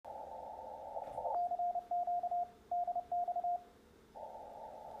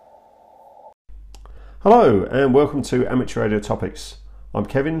Hello and welcome to Amateur Radio Topics. I'm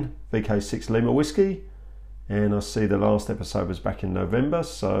Kevin, VK6 Lima Whiskey, and I see the last episode was back in November,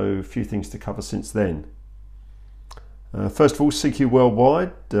 so a few things to cover since then. First of all, CQ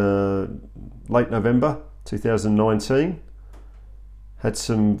Worldwide, late November 2019, had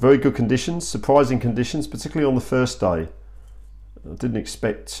some very good conditions, surprising conditions, particularly on the first day. I didn't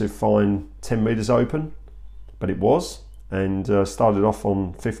expect to find 10 metres open, but it was, and started off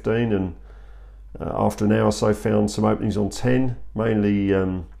on 15 and after an hour or so found some openings on 10, mainly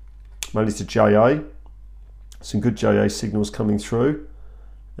to JA. Some good JA signals coming through,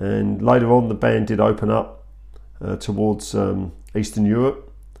 and later on the band did open up towards Eastern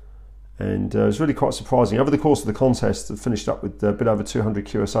Europe, and it was really quite surprising. Over the course of the contest, it finished up with a bit over 200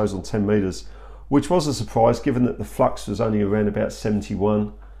 QSOs on 10 metres, which was a surprise given that the flux was only around about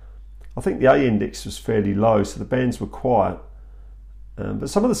 71. I think the A index was fairly low, so the bands were quiet. But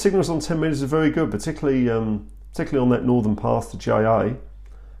some of the signals on 10 metres are very good, particularly on that northern path to JA.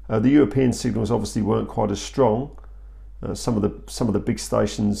 The European signals obviously weren't quite as strong. Some of the big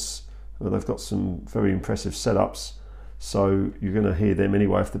stations, they've got some very impressive setups, so you're going to hear them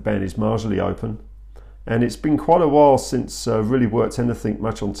anyway if the band is marginally open. And it's been quite a while since really worked anything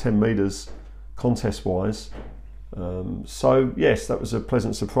much on 10 metres contest-wise. So yes, that was a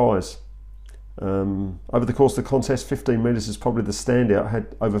pleasant surprise. Over the course of the contest, 15 metres is probably the standout.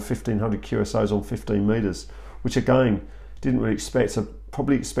 Had over 1,500 QSOs on 15 metres, which again, didn't really expect. I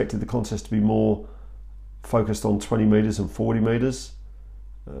probably expected the contest to be more focused on 20 metres and 40 metres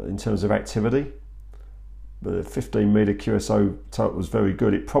in terms of activity. But the 15 metre QSO total was very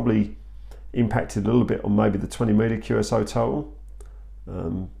good. It probably impacted a little bit on maybe the 20 metre QSO total.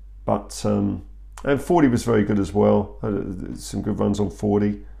 And 40 was very good as well. Had some good runs on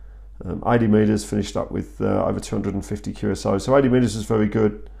 40. 80 metres finished up with over 250 QSO. So 80 metres was very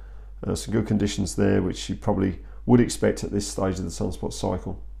good. Some good conditions there, which you probably would expect at this stage of the Sunspot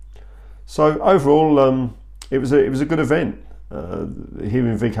cycle. So overall, it was a good event. Here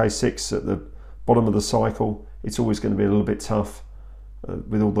in VK6 at the bottom of the cycle, it's always going to be a little bit tough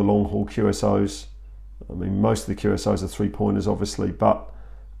with all the long haul QSOs. I mean, most of the QSOs are 3-pointers, obviously, but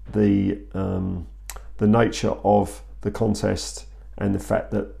the nature of the contest and the fact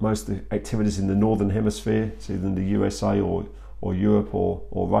that most of the activities in the Northern Hemisphere, it's either in the USA or Europe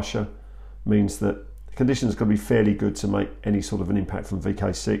or Russia, means that the conditions are going to be fairly good to make any sort of an impact from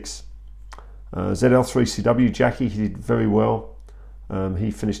VK6. ZL3CW, Jackie, he did very well.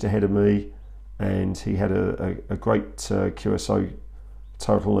 He finished ahead of me, and he had a great QSO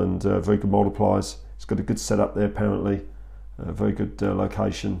total and very good multipliers. He's got a good setup there apparently, a very good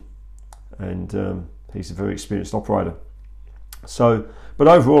location, and he's a very experienced operator. So, but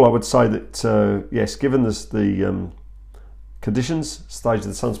overall, I would say that yes, given the conditions, stage of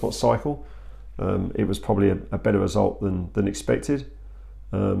the Sunspot cycle, it was probably a better result than expected.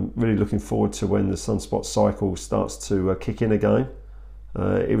 Really looking forward to when the Sunspot cycle starts to kick in again.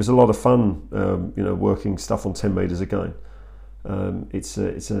 It was a lot of fun, working stuff on 10 metres again. It's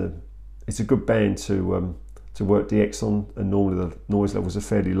a good band to work DX on, and normally the noise levels are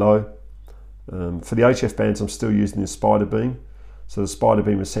fairly low. For the HF bands, I'm still using the Spider Beam. So the Spider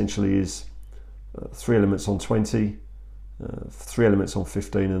Beam essentially is 3 elements on 20, 3 elements on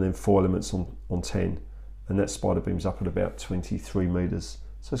 15, and then 4 elements on 10. And that Spider Beam's up at about 23 metres.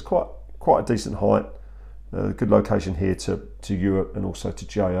 So it's quite a decent height. Good location here to Europe and also to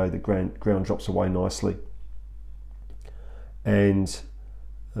JA. The ground drops away nicely. And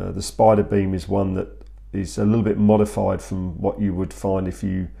the Spider Beam is one that is a little bit modified from what you would find if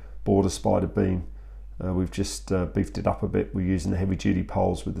you bought a Spider Beam. We've just beefed it up a bit. We're using the heavy duty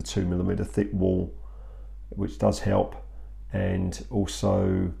poles with the 2mm thick wall, which does help, and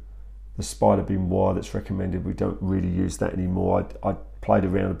also the Spider Beam wire that's recommended. We don't really use that anymore. I played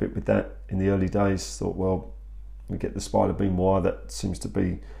around a bit with that in the early days, thought, well, we get the Spider Beam wire, that seems to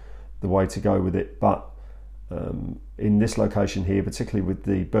be the way to go with it. But in this location here, particularly with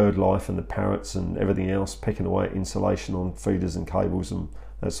the bird life and the parrots and everything else pecking away at insulation on feeders and cables and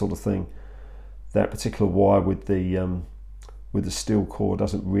that sort of thing, that particular wire with the steel core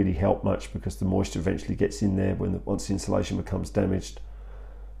doesn't really help much, because the moisture eventually gets in there once the insulation becomes damaged,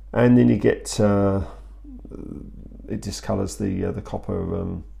 and then you get it discolours the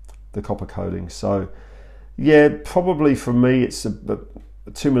copper coating. So yeah, probably for me it's a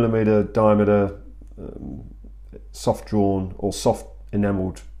 2mm diameter soft drawn or soft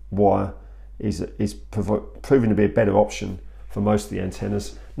enamelled wire is proving to be a better option for most of the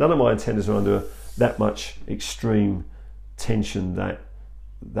antennas. None of my antennas are under that much extreme tension that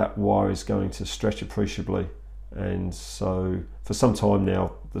wire is going to stretch appreciably. and so for some time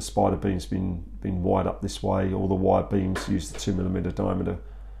now the spider beam's been wired up this way. All the wire beams use the 2mm diameter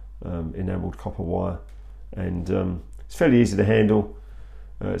enamelled copper wire, and it's fairly easy to handle.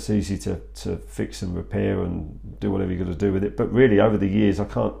 It's easy to fix and repair and do whatever you've got to do with it, but really over the years I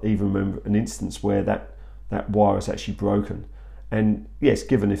can't even remember an instance where that wire is actually broken. And yes,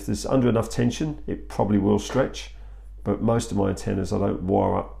 given if there's under enough tension it probably will stretch, but most of my antennas I don't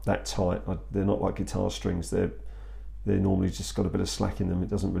wire up that tight. They're not like guitar strings. They're normally just got a bit of slack in them. It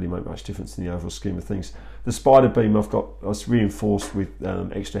doesn't really make much difference in the overall scheme of things. The spider beam I was reinforced with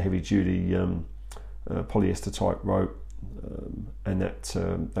extra heavy duty polyester type rope, and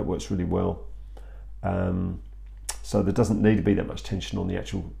that works really well. So there doesn't need to be that much tension on the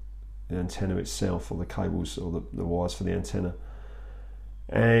actual antenna itself, or the cables, or the wires for the antenna.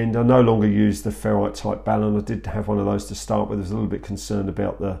 And I no longer use the ferrite type balun. I did have one of those to start with. I was a little bit concerned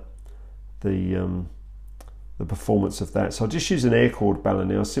about the performance of that, so I just use an air cored balun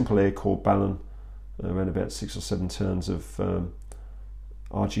now, a simple air cored balun, around about 6 or 7 turns of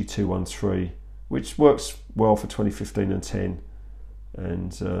RG213, which works well for 2015 and 10.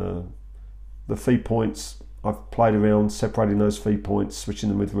 And the feed points, I've played around separating those feed points, switching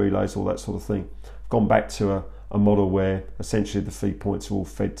them with relays, all that sort of thing. I've gone back to a model where essentially the feed points are all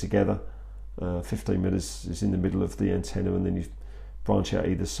fed together. 15 meters is in the middle of the antenna, and then you branch out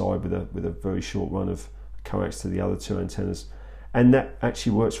either side with a very short run of coax to the other 2 antennas, and that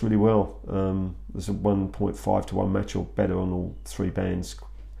actually works really well. There's a 1.5 to 1 match or better on all 3 bands.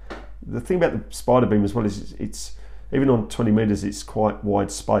 The thing about the spider beam as well is it's even on 20 meters it's quite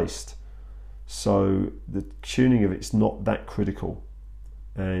wide spaced, so the tuning of it's not that critical,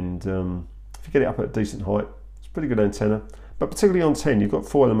 and if you get it up at a decent height, it's a pretty good antenna. But particularly on 10, you've got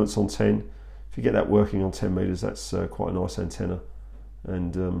 4 elements on 10. If you get that working on 10 meters, that's quite a nice antenna,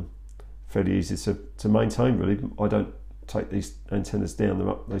 and fairly easy to maintain really. I don't take these antennas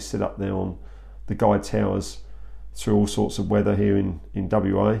down, they sit up there on the guide towers through all sorts of weather here in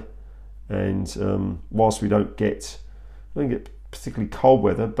WA, and whilst we don't get particularly cold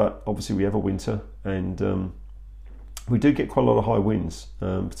weather, but obviously we have a winter, and we do get quite a lot of high winds,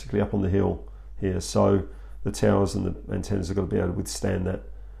 particularly up on the hill here, so the towers and the antennas have got to be able to withstand that.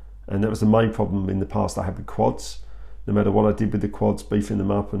 And that was the main problem in the past I had with quads. No matter what I did with the quads, beefing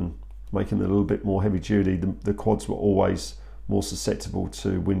them up and making them a little bit more heavy duty, the quads were always more susceptible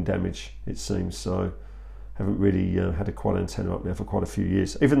to wind damage, it seems. So haven't really had a quad antenna up now for quite a few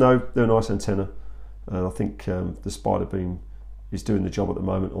years, even though they're a nice antenna. I think the spider beam is doing the job at the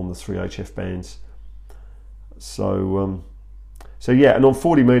moment on the 3 HF bands. So yeah, and on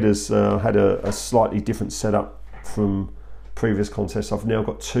 40 meters I had a slightly different setup from previous contests. I've now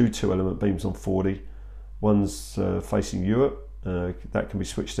got 2 2-element beams on 40. One's facing Europe. That can be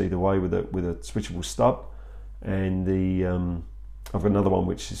switched either way with a switchable stub, and I've got another one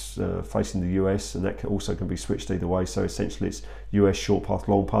which is facing the US, and that also can be switched either way. So essentially it's US short path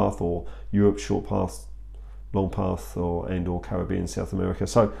long path, or Europe short path long path, or Caribbean South America.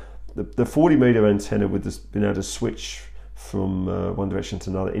 So the 40 meter antenna with this being able to switch from one direction to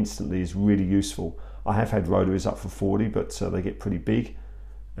another instantly is really useful. I have had rotaries up for 40, but they get pretty big,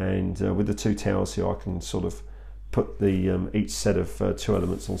 and with the 2 towers here I can sort of put the each set of 2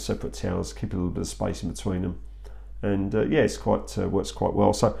 elements on separate towers, keep a little bit of space in between them, and yeah, it's works quite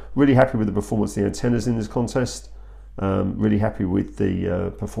well. So really happy with the performance of the antennas in this contest. Really happy with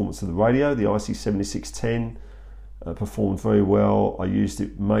the performance of the radio. The IC7610 performed very well. I used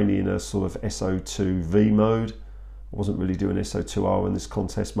it mainly in a sort of SO2V mode. I wasn't really doing SO2R in this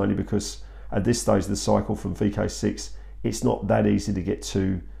contest, mainly because at this stage of the cycle from VK6 it's not that easy to get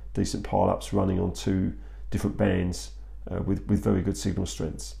 2 decent pile-ups running on 2 different bands with very good signal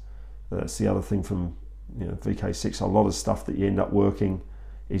strengths. That's the other thing from VK6. A lot of stuff that you end up working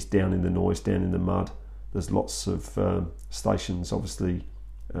is down in the noise, down in the mud. There's lots of stations obviously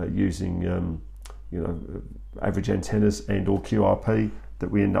using average antennas and or QRP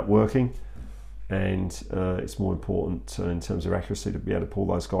that we end up working, and it's more important in terms of accuracy to be able to pull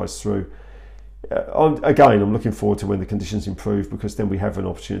those guys through. Again, I'm looking forward to when the conditions improve, because then we have an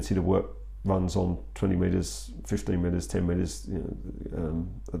opportunity to work runs on 20 meters, 15 meters, 10 meters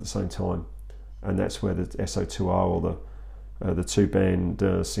at the same time, and that's where the SO2R or the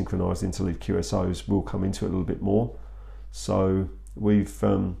 2-band synchronized interleave QSOs will come into it a little bit more. So we've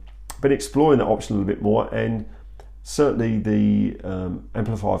been exploring that option a little bit more, and certainly the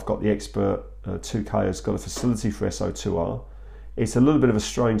amplifier I've got, the Expert 2K, has got a facility for SO2R. It's a little bit of a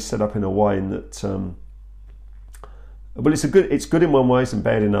strange setup in a way, in that well, it's good in one ways and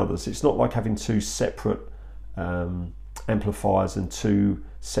bad in others. It's not like having 2 separate amplifiers and 2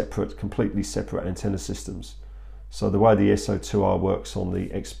 completely separate antenna systems. So the way the SO2R works on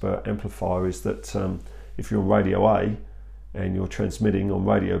the Expert amplifier is that if you're on radio A and you're transmitting on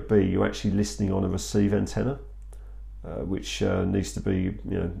radio B, you're actually listening on a receive antenna, which needs to be,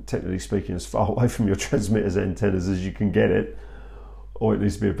 technically speaking, as far away from your transmitter's antennas as you can get it, or it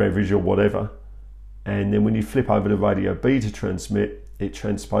needs to be a beverage or whatever. And then when you flip over to radio B to transmit, it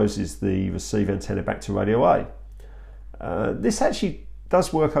transposes the receive antenna back to radio A. This actually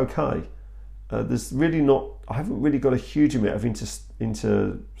does work okay. There's really not, I haven't really got a huge amount of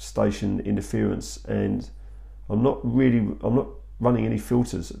inter-station interference, and I'm not running any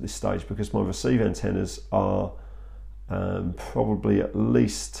filters at this stage because my receive antennas are probably at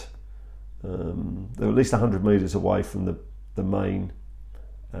least they're at least 100 meters away from the main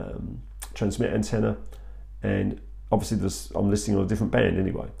transmit antenna, and obviously I'm listening on a different band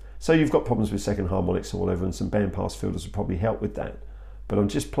anyway. So you've got problems with second harmonics or whatever, and some bandpass filters will probably help with that. But I'm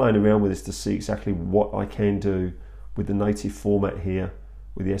just playing around with this to see exactly what I can do with the native format here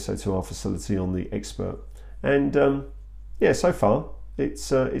with the SO2R facility on the Expert. And yeah, so far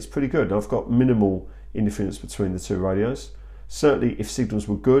it's pretty good. I've got minimal interference between the two radios. Certainly if signals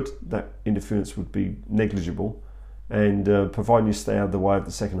were good, that interference would be negligible. And providing you stay out of the way of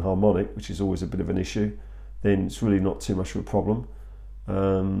the second harmonic, which is always a bit of an issue, then it's really not too much of a problem.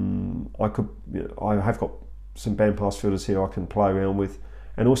 I have got some bandpass filters here I can play around with,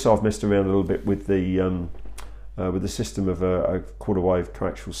 and also I've messed around a little bit with the system of a quarter wave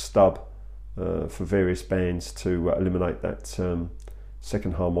coaxial stub for various bands to eliminate that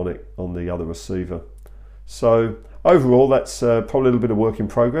second harmonic on the other receiver. So overall, that's probably a little bit of work in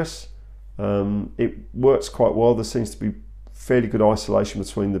progress. It works quite well. There seems to be fairly good isolation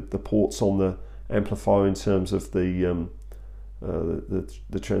between the ports on the amplifier in terms of the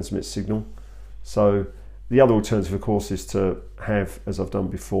transmit signal. So the other alternative, of course, is to have, as I've done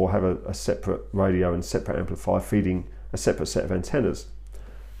before, have a separate radio and separate amplifier feeding a separate set of antennas.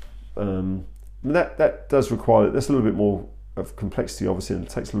 That does require, that's a little bit more of complexity, obviously, and it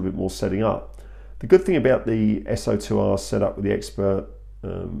takes a little bit more setting up. The good thing about the SO2R setup with the Expert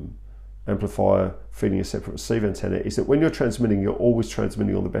amplifier feeding a separate receive antenna is that when you're transmitting, you're always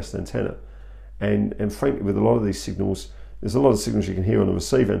transmitting on the best antenna. And frankly, with a lot of these signals, there's a lot of signals you can hear on a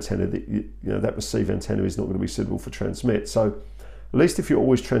receive antenna that that receive antenna is not going to be suitable for transmit. So at least if you're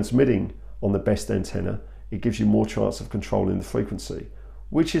always transmitting on the best antenna, it gives you more chance of controlling the frequency,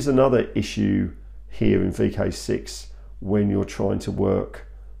 which is another issue here in VK6 when you're trying to work,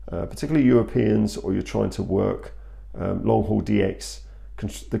 particularly Europeans, or you're trying to work long haul DX.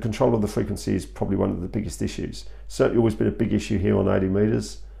 The control of the frequency is probably one of the biggest issues. Certainly always been a big issue here on 80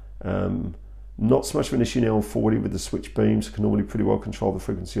 meters. Not so much of an issue now on 40 with the switch beams. Can normally pretty well control the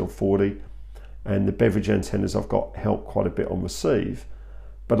frequency on 40, and the beverage antennas I've got help quite a bit on receive,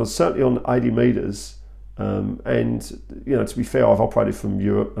 but certainly on 80 meters. And to be fair, I've operated from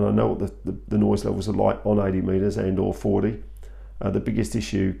Europe and I know what the noise levels are like on 80 meters and or 40. The biggest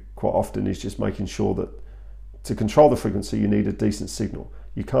issue quite often is just making sure that to control the frequency you need a decent signal.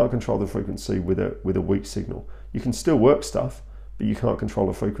 You can't control the frequency with a weak signal. You can still work stuff, but you can't control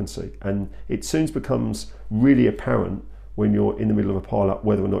the frequency, and it soon becomes really apparent when you're in the middle of a pile-up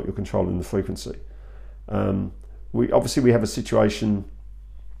whether or not you're controlling the frequency. We have a situation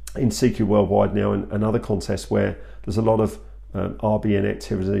in CQ Worldwide now and other contests where there's a lot of RBN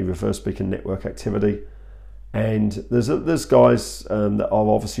activity, reverse beacon network activity, and there's guys that are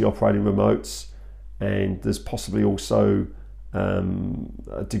obviously operating remotes, and there's possibly also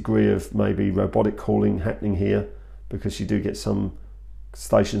a degree of maybe robotic calling happening here, because you do get some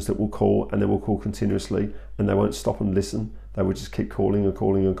stations that will call, and they will call continuously, and they won't stop and listen. They will just keep calling and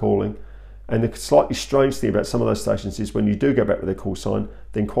calling and calling. And the slightly strange thing about some of those stations is when you do go back with their call sign,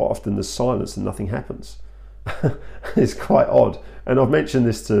 then quite often there's silence and nothing happens. It's quite odd. And I've mentioned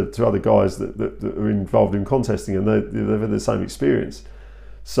this to other guys that are involved in contesting, and they've had the same experience.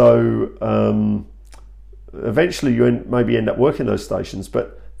 So eventually you maybe end up working those stations,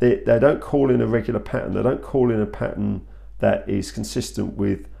 but they don't call in a regular pattern. They don't call in a pattern that is consistent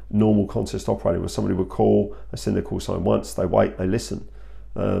with normal contest operating, where somebody would call, they send their call sign once, they wait, they listen.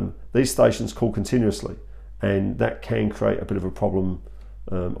 These stations call continuously, and that can create a bit of a problem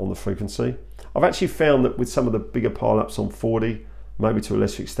on the frequency. I've actually found that with some of the bigger pile-ups on 40, maybe to a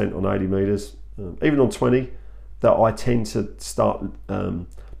lesser extent on 80 meters, even on 20, that I tend to start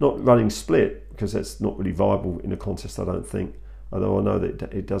not running split, because that's not really viable in a contest, I don't think, although I know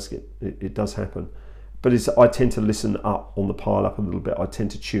that it does happen. But I tend to listen up on the pile-up a little bit. I tend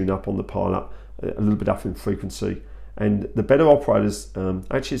to tune up on the pile-up a little bit up in frequency. And the better operators,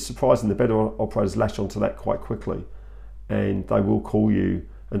 actually it's surprising, the better operators latch onto that quite quickly, and they will call you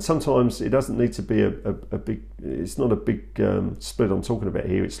And sometimes it doesn't need to be a big, it's not a big split I'm talking about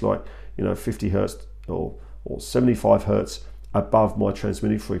here. It's like, 50 hertz or 75 hertz above my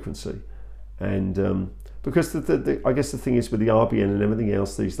transmitting frequency. And because I guess the thing is with the RBN and everything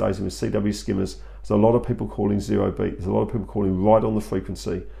else these days, and with CW skimmers, there's a lot of people calling 0 beat. There's a lot of people calling right on the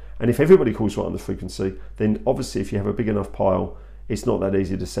frequency. And if everybody calls right on the frequency, then obviously if you have a big enough pile, it's not that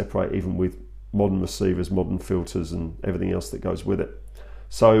easy to separate, even with modern receivers, modern filters, and everything else that goes with it.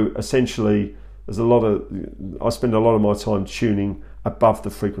 So essentially, I spend a lot of my time tuning above the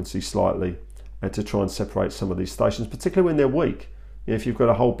frequency slightly, and to try and separate some of these stations, particularly when they're weak. If you've got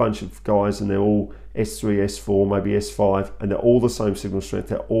a whole bunch of guys and they're all S3, S4, maybe S5, and they're all the same signal strength,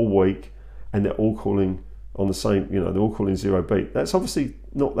 they're all weak, and they're all calling on the same, they're all calling 0 beat. That's obviously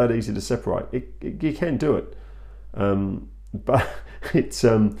not that easy to separate. You can do it, but it's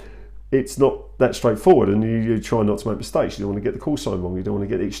not that straightforward, and you try not to make mistakes. You don't want to get the call sign wrong. You don't want to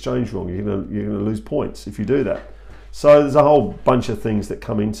get the exchange wrong. You're going to lose points if you do that. So there's a whole bunch of things that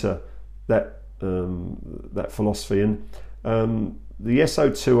come into that philosophy, and the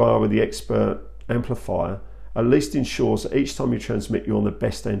SO2R with the expert amplifier at least ensures that each time you transmit, you're on the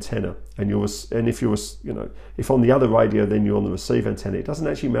best antenna, and if on the other radio, then you're on the receive antenna. It doesn't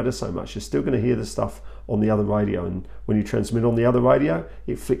actually matter so much. You're still going to hear the stuff on the other radio, and when you transmit on the other radio,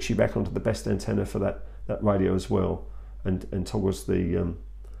 it flicks you back onto the best antenna for that radio as well, and toggles the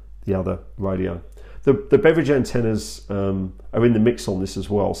other radio. The Beveridge antennas are in the mix on this as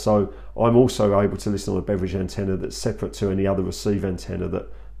well, so I'm also able to listen on a Beveridge antenna that's separate to any other receive antenna that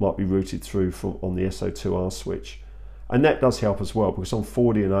might be routed through on the SO2R switch, and that does help as well, because on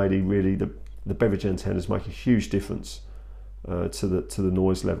 40 and 80, really the Beveridge antennas make a huge difference to the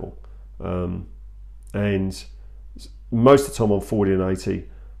noise level, and most of the time on 40 and 80,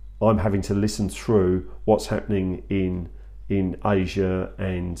 I'm having to listen through what's happening in Asia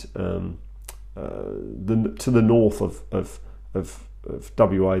and to the north of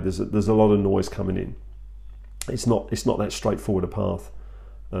WA. There's a lot of noise coming in. It's not that straightforward a path.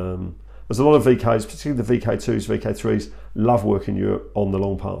 There's a lot of VKs, particularly the VK2s, VK3s, love working Europe on the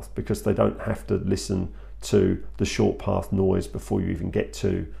long path, because they don't have to listen to the short path noise before you even get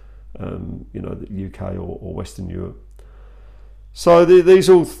to the UK or Western Europe. So these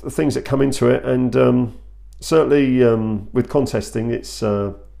are all things that come into it, and certainly with contesting, it's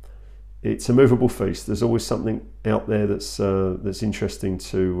a movable feast. There's always something out there that's interesting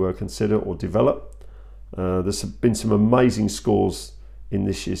to consider or develop. There's been some amazing scores in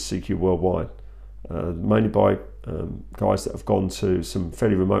this year's CQ Worldwide, mainly by guys that have gone to some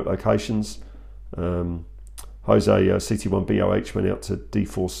fairly remote locations. Jose CT1BOH went out to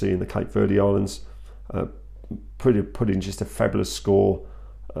D4C in the Cape Verde Islands, put in just a fabulous score,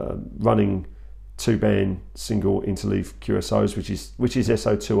 running 2-band single interleave QSOs, which is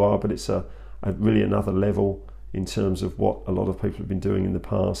SO2R, but it's a really another level in terms of what a lot of people have been doing in the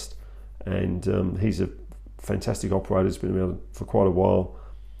past. And he's a fantastic operator, has been around for quite a while,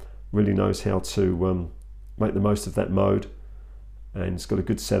 really knows how to make the most of that mode, and it's got a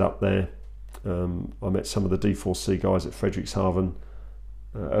good setup there. I met some of the D4C guys at Frederikshavn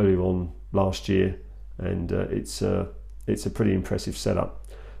earlier on last year, and it's a pretty impressive setup.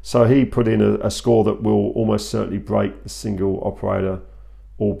 So he put in a score that will almost certainly break the single operator,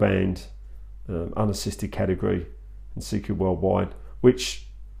 all band, unassisted category in CQ Worldwide, which,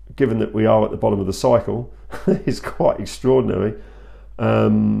 given that we are at the bottom of the cycle, is quite extraordinary.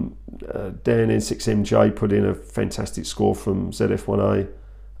 Dan N6MJ put in a fantastic score from ZF1A,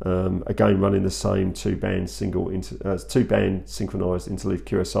 again running the same 2-band synchronized interleave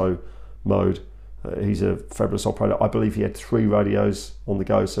QSO mode. He's a fabulous operator. I believe he had 3 radios on the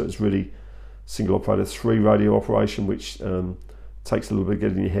go, so it's really single operator 3 radio operation, which takes a little bit of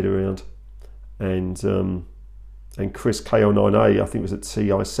getting your head around. And Chris KL9A, I think was at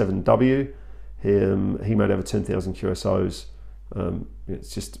TI7W. He made over 10,000 QSOs.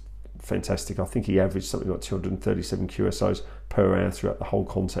 It's just fantastic. I think he averaged something like 237 QSOs per hour throughout the whole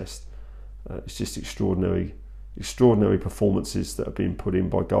contest. It's just extraordinary performances that are being put in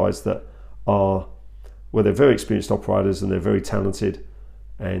by guys that they're very experienced operators, and they're very talented,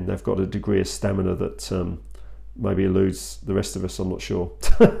 and they've got a degree of stamina that maybe eludes the rest of us. I'm not sure.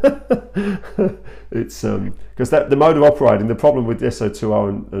 It's because the mode of operating, the problem with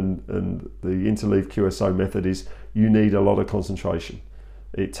SO2R and the interleave QSO method is you need a lot of concentration.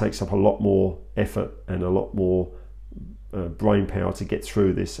 It takes up a lot more effort and a lot more brain power to get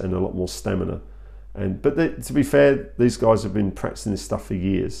through this, and a lot more stamina. But to be fair, these guys have been practicing this stuff for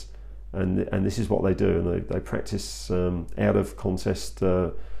years, and this is what they do, and they practice out of contest.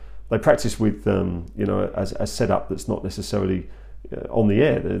 They practice with a setup that's not necessarily on the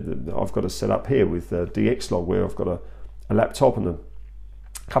air. I've got a set up here with DXlog, where I've got a laptop and a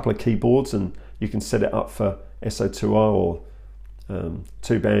couple of keyboards, and you can set it up for SO2R or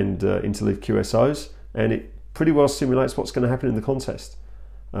 2-band interleave QSOs, and it pretty well simulates what's going to happen in the contest.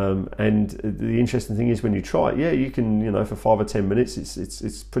 And the interesting thing is, when you try it, yeah, you can, for 5 or 10 minutes,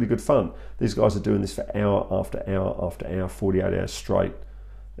 it's pretty good fun. These guys are doing this for hour after hour after hour, 48 hours straight.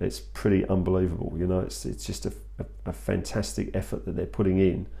 It's pretty unbelievable. It's just a fantastic effort that they're putting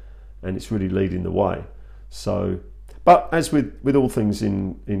in, and it's really leading the way. So, but as with all things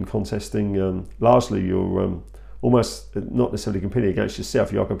in contesting, largely you're almost not necessarily competing against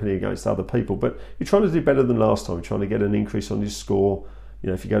yourself. You are competing against other people, but you're trying to do better than last time. You're trying to get an increase on your score.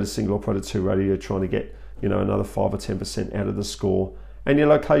 If you go to single operator 2 radio, you're trying to get another 5 or 10% out of the score. And your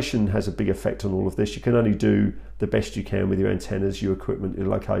location has a big effect on all of this. You can only do the best you can with your antennas, your equipment, your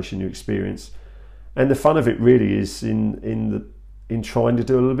location, your experience. And the fun of it really is in trying to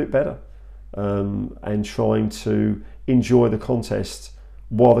do a little bit better, and trying to enjoy the contest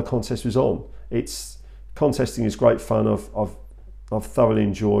while the contest was on. Contesting is great fun. I've thoroughly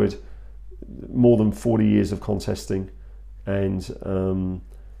enjoyed more than 40 years of contesting, and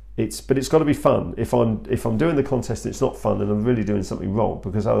it's got to be fun. If I'm doing the contest and it's not fun, then I'm really doing something wrong,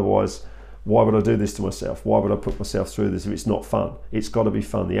 because otherwise, why would I do this to myself? Why would I put myself through this if it's not fun? It's got to be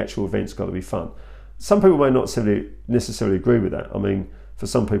fun. The actual event's got to be fun. Some people may not necessarily agree with that. I mean, for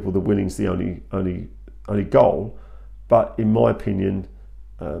some people, the winning's the only goal. But in my opinion,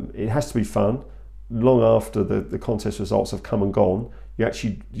 it has to be fun. Long after the contest results have come and gone,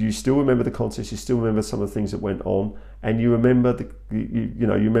 you still remember the contest. You still remember some of the things that went on, and you remember that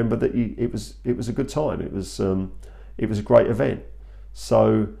it was a good time. It was a great event.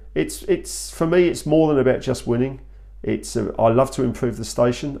 So it's for me, it's more than about just winning. I love to improve the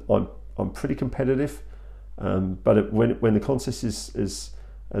station. I'm pretty competitive, but when the contest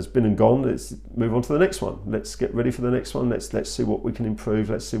has been and gone, let's move on to the next one. Let's get ready for the next one. Let's see what we can improve.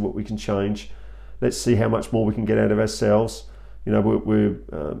 Let's see what we can change. Let's see how much more we can get out of ourselves. We're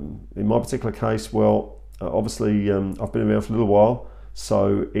in my particular case, obviously I've been around for a little while,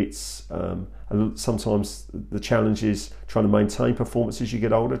 so it's sometimes the challenge is trying to maintain performance as you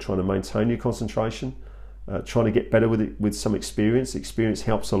get older, trying to maintain your concentration, trying to get better with some experience. Experience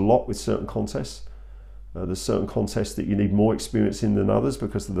helps a lot with certain contests. There's certain contests that you need more experience in than others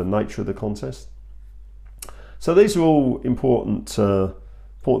because of the nature of the contest. So these are all important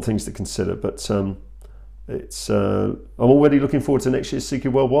things to consider. But I'm already looking forward to next year's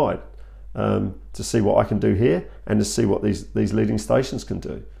CQ Worldwide, to see what I can do here and to see what these leading stations can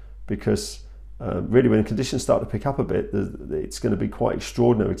do. Because really, when conditions start to pick up a bit, it's going to be quite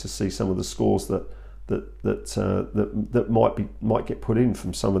extraordinary to see some of the scores that might get put in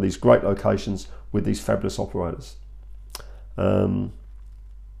from some of these great locations with these fabulous operators.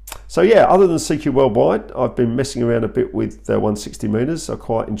 So yeah, other than CQ Worldwide, I've been messing around a bit with 160 meters. I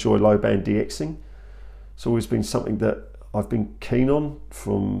quite enjoy low band DXing. It's always been something that I've been keen on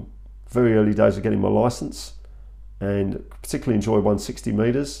from very early days of getting my license, and particularly enjoy 160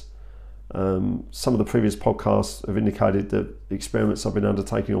 meters. Some of the previous podcasts have indicated the experiments I've been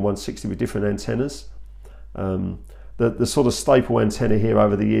undertaking on 160 with different antennas. The sort of staple antenna here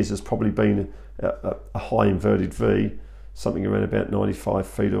over the years has probably been a high inverted V, something around about 95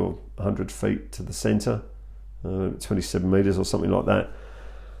 feet or 100 feet to the centre, 27 metres or something like that,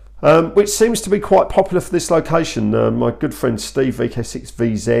 which seems to be quite popular for this location. My good friend Steve,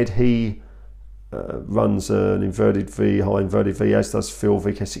 VK6VZ, he runs an inverted V, high inverted V, as does Phil,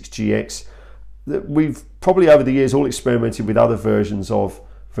 VK6GX. We've probably over the years all experimented with other versions of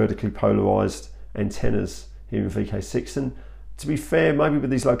vertically polarised antennas here in VK6, and to be fair, maybe with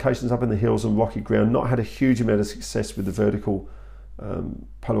these locations up in the hills and rocky ground, not had a huge amount of success with the vertical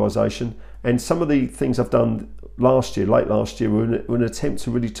polarisation. And some of the things I've done late last year, were an attempt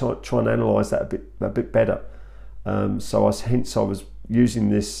to really try and analyse that a bit better. So I was using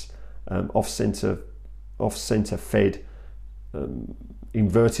this off-centre fed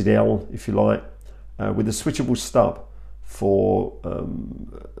inverted L, if you like, with a switchable stub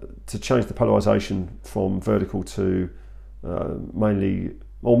to change the polarisation from vertical to mainly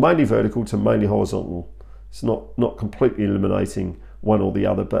vertical to mainly horizontal. It's not completely eliminating one or the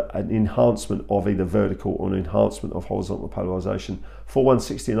other, but an enhancement of either vertical or an enhancement of horizontal polarisation for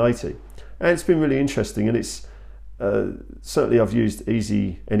 160 and 80. And it's been really interesting, and it's certainly I've used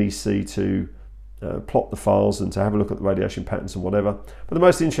Easy NEC to plot the files and to have a look at the radiation patterns and whatever. But the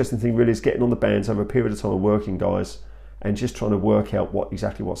most interesting thing really is getting on the bands over a period of time and working, guys, and just trying to work out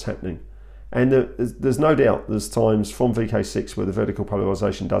exactly what's happening. And there's no doubt there's times from VK6 where the vertical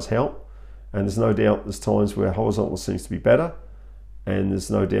polarisation does help, and there's no doubt there's times where horizontal seems to be better, and there's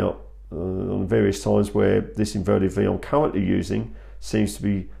no doubt on various times where this inverted V I'm currently using seems to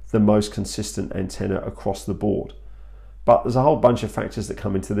be the most consistent antenna across the board. But there's a whole bunch of factors that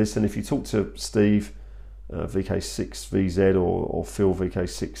come into this, and if you talk to Steve VK6VZ or Phil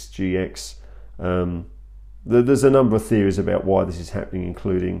VK6GX, there's a number of theories about why this is happening,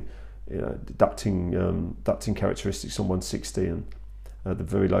 including ducting characteristics on 160 and the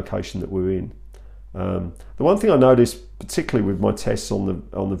very location that we're in. The one thing I noticed, particularly with my tests on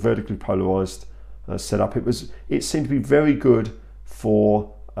the vertically polarized setup, it seemed to be very good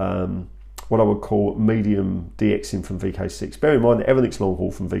for what I would call medium DXing from VK6. Bear in mind that everything's long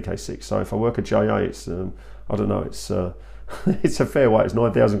haul from VK6, so if I work a JA, it's I don't know, it's it's a fair way. It's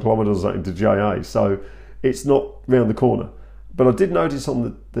 9,000 kilometers into JA, so it's not round the corner. But I did notice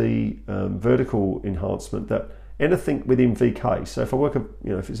on the vertical enhancement that anything within VK, so if I work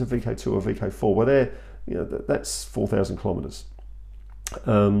if it's a VK2 or VK4, well, that's 4,000 kilometers.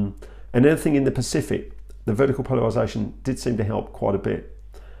 And anything in the Pacific, the vertical polarization did seem to help quite a bit.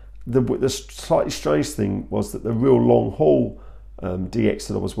 The slightly strange thing was that the real long haul DX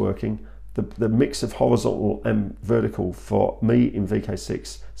that I was working, the mix of horizontal and vertical for me in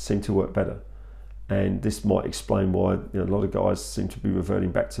VK6 seemed to work better. And this might explain why a lot of guys seem to be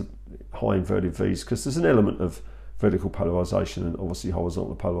reverting back to high inverted Vs, because there's an element of vertical polarization and obviously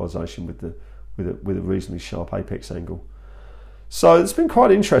horizontal polarization with a reasonably sharp apex angle. So it's been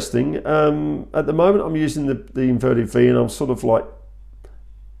quite interesting. At the moment I'm using the inverted V, and I'm sort of like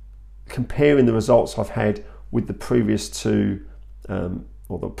comparing the results I've had with the previous two,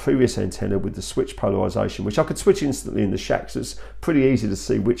 or the previous antenna with the switch polarization, which I could switch instantly in the shack, so it's pretty easy to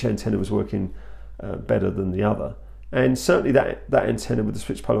see which antenna was working better than the other. And certainly that antenna with the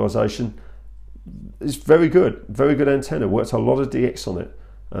switch polarization is very good antenna. Worked a lot of DX on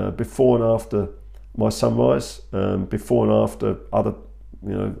it before and after my sunrise, before and after other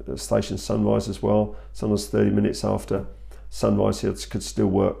station sunrise as well. Sometimes 30 minutes after sunrise, it could still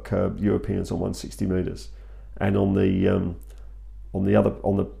work Europeans on 160 meters, and on the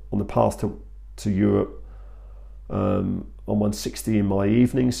path to Europe on 160 in my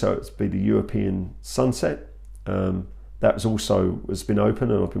evening, so it's be the European sunset. That has been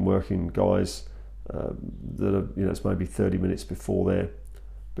open, and I've been working guys that are it's maybe 30 minutes before their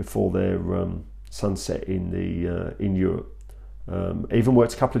sunset in Europe. Even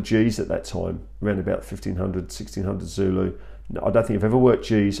worked a couple of Gs at that time, around about 1500, 1600 Zulu. I don't think I've ever worked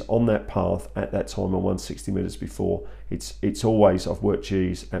Gs on that path at that time on 160 meters before. It's always I've worked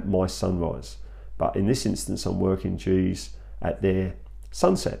Gs at my sunrise, but in this instance I'm working Gs at their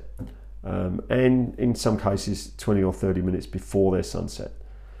sunset, and in some cases 20 or 30 minutes before their sunset.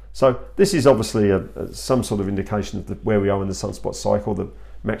 So this is obviously some sort of indication of where we are in the sunspot cycle. The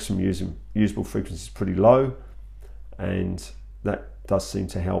maximum usable frequency is pretty low, and that does seem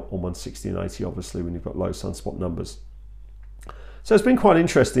to help on 160 and 80, obviously, when you've got low sunspot numbers. So it's been quite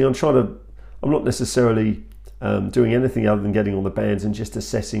interesting. I'm not necessarily doing anything other than getting on the bands and just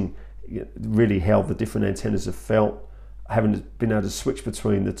assessing really how the different antennas have felt. I haven't been able to switch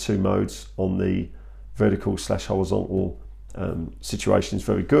between the two modes on the vertical/horizontal situation is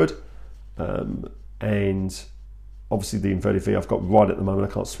very good, and obviously the inverted V I've got right at the moment.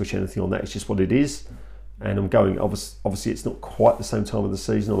 I can't switch anything on that. It's just what it is, and I'm going. Obviously, it's not quite the same time of the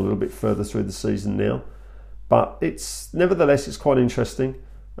season. I'm a little bit further through the season now, but nevertheless it's quite interesting.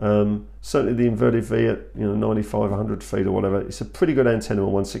 Certainly the inverted V at 95, 100 feet or whatever, it's a pretty good antenna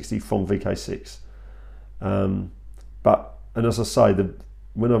on 160 from VK6. And as I say,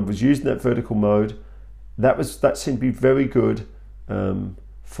 when I was using that vertical mode, that seemed to be very good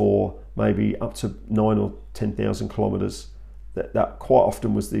for maybe up to 9 or 10,000 kilometers. That quite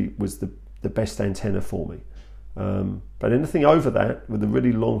often was the best antenna for me. But anything over that, with the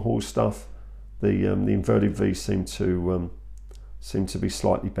really long haul stuff, the inverted V seemed to be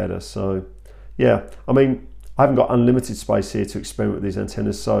slightly better. So yeah, I mean, I haven't got unlimited space here to experiment with these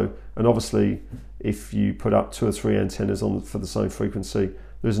antennas. And obviously, if you put up 2 or 3 antennas on for the same frequency,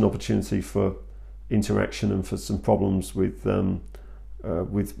 there's an opportunity for interaction and for some problems with some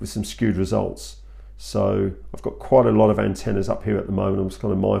skewed results. So I've got quite a lot of antennas up here at the moment. I'm just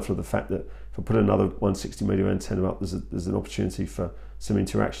kind of mindful of the fact that if I put another 160 meter antenna up, there's an opportunity for some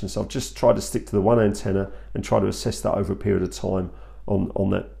interaction. So I've just tried to stick to the one antenna and try to assess that over a period of time on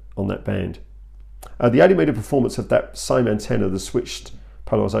that band. The 80 meter performance of that same antenna, the switched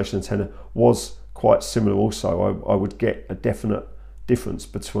polarization antenna, was quite similar also. I would get a definite difference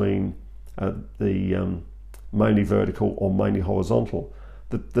between the mainly vertical or mainly horizontal.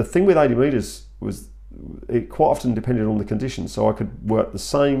 The thing with 80 meters was it quite often depended on the conditions. So I could work the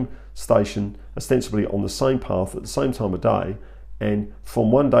same station ostensibly on the same path at the same time of day, and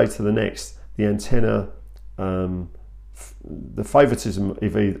from one day to the next, the antenna, the favoritism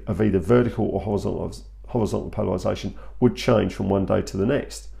of either vertical or horizontal polarization would change from one day to the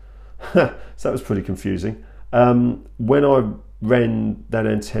next. So that was pretty confusing. When I ran that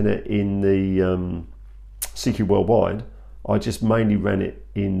antenna in the CQ Worldwide, I just mainly ran it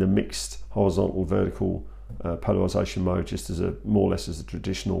in the mixed horizontal vertical polarization mode, just as a more or less as a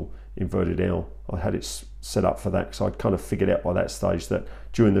traditional inverted L. I had it set up for that because I'd kind of figured out by that stage that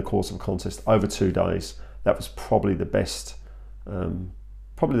during the course of a contest over 2 days, that was probably the best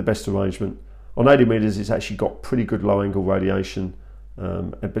arrangement. On 80 meters, it's actually got pretty good low angle radiation,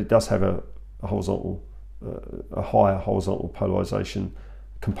 but it does have a higher horizontal polarization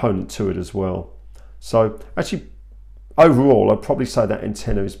component to it as well. So actually, overall, I'd probably say that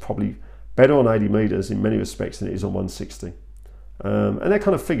antenna is probably better on 80 meters in many respects than it is on 160. And that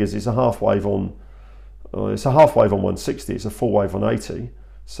kind of figures it's a half wave on 160. It's a full wave on 80.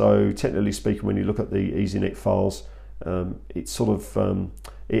 So technically speaking, when you look at the EZNet files, it sort of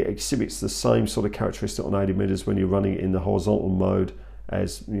it exhibits the same sort of characteristic on 80 meters when you're running it in the horizontal mode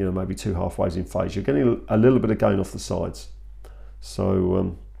as, you know, maybe 2 half waves in phase. You're getting a little bit of gain off the sides.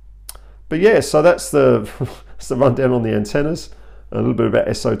 So, but yeah, so that's the that's the rundown on the antennas. A little bit about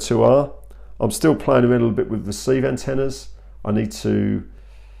SO2R. I'm still playing around a little bit with receive antennas. I need to,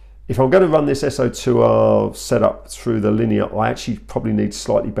 if I'm going to run this SO2R setup through the linear, I actually probably need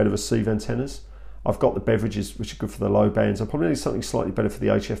slightly better receive antennas. I've got the beverages, which are good for the low bands. I probably need something slightly better for the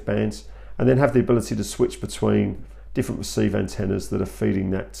HF bands, and then have the ability to switch between different receive antennas that are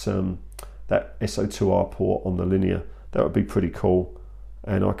feeding that that SO2R port on the linear. That would be pretty cool,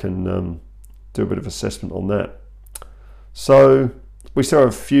 and I can do a bit of assessment on that. So we still have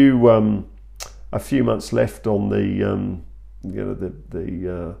a few months left on the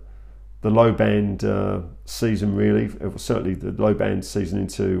the low band season, really. Certainly the low band season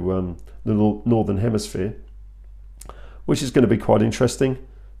into the northern hemisphere, which is going to be quite interesting.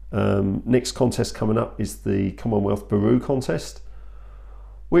 Next contest coming up is the Commonwealth Baru contest,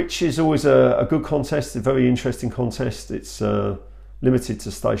 which is always a good contest, a very interesting contest. It's limited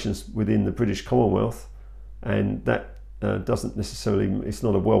to stations within the British Commonwealth, and that doesn't necessarily, it's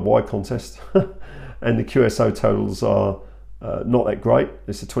not a worldwide contest. And the QSO totals are not that great.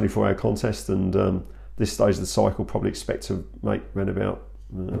 It's a 24-hour contest, and this stage of the cycle probably expect to make around about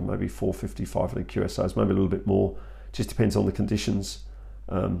maybe 450, 500 QSOs, maybe a little bit more. Just depends on the conditions.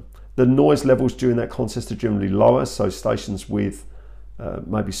 The noise levels during that contest are generally lower, so stations with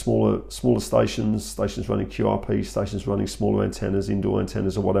maybe smaller stations running QRP, stations running smaller antennas, indoor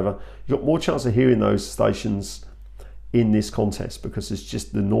antennas or whatever, you've got more chance of hearing those stations in this contest because it's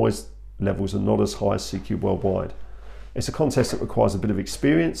just the noise levels are not as high as CQ Worldwide. It's a contest that requires a bit of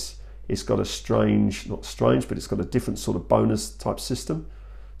experience. It's got a strange, not strange, but it's got a different sort of bonus type system.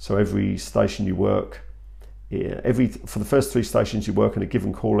 So every station you work, for the first 3 stations you work in a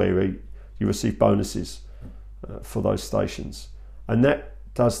given call area, you receive bonuses for those stations. And that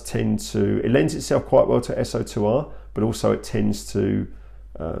does tend to, it lends itself quite well to SO2R, but also it tends to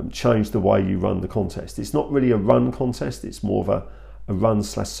change the way you run the contest. It's not really a run contest, it's more of a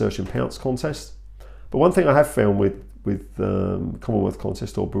run/search and pounce contest. But one thing I have found with Commonwealth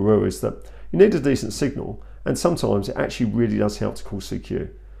contest or Baru is that you need a decent signal, and sometimes it actually really does help to call CQ.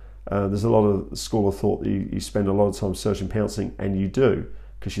 There's a lot of school of thought that you spend a lot of time searching and pouncing, and you do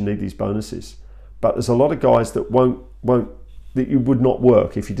because you need these bonuses. But there's a lot of guys that that you would not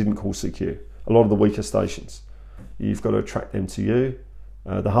work if you didn't call CQ. A lot of the weaker stations, you've got to attract them to you.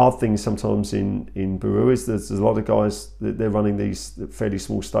 The hard thing sometimes in Baru is there's a lot of guys that they're running these fairly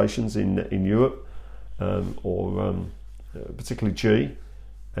small stations in Europe or particularly G,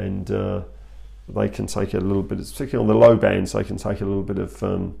 and they can take a little bit, particularly on the low bands, they can take a little bit of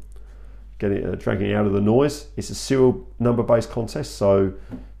dragging out of the noise. It's a serial number based contest, so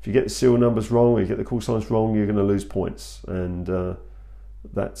if you get the serial numbers wrong or you get the call signs wrong, you're going to lose points, and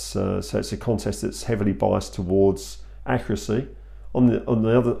that's so it's a contest that's heavily biased towards accuracy. On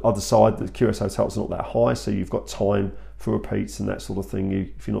the other side, the QSO totals are not that high, so you've got time for repeats and that sort of thing.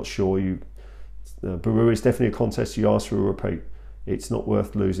 If you're not sure, Baru is definitely a contest you ask for a repeat. It's not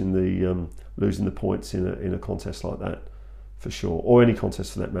worth losing the points in a contest like that, for sure, or any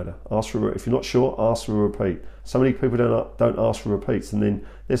contest for that matter. If you're not sure, ask for a repeat. So many people don't ask for repeats, and then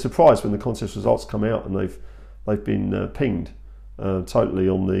they're surprised when the contest results come out and they've been pinged totally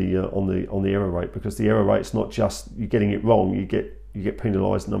on the error rate, because the error rate's not just you getting it wrong. You get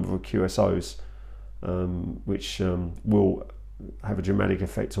penalised number of QSOs, which will have a dramatic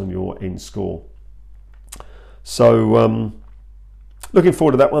effect on your end score. So looking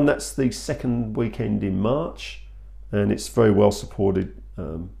forward to that one. That's the second weekend in March. and it's very well supported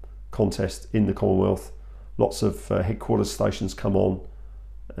contest in the Commonwealth. Lots of headquarters stations come on,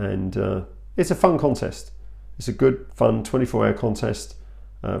 and it's a fun contest. It's a good, fun 24-hour contest.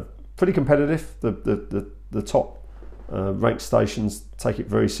 Pretty competitive. The top ranked stations take it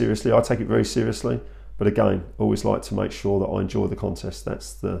very seriously. I take it very seriously, but again, always like to make sure that I enjoy the contest.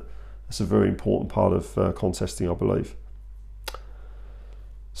 That's a very important part of contesting, I believe.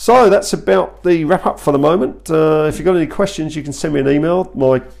 So that's about the wrap up for the moment. If you've got any questions, you can send me an email.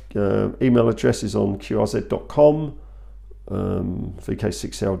 My email address is on qrz.com,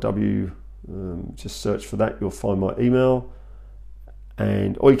 VK6LW. Just search for that, you'll find my email.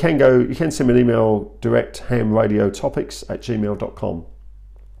 Or you can send me an email direct, hamradiotopics@gmail.com.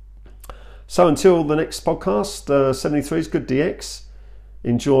 So until the next podcast, 73 is good DX.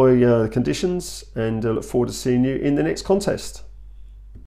 Enjoy the conditions, and look forward to seeing you in the next contest.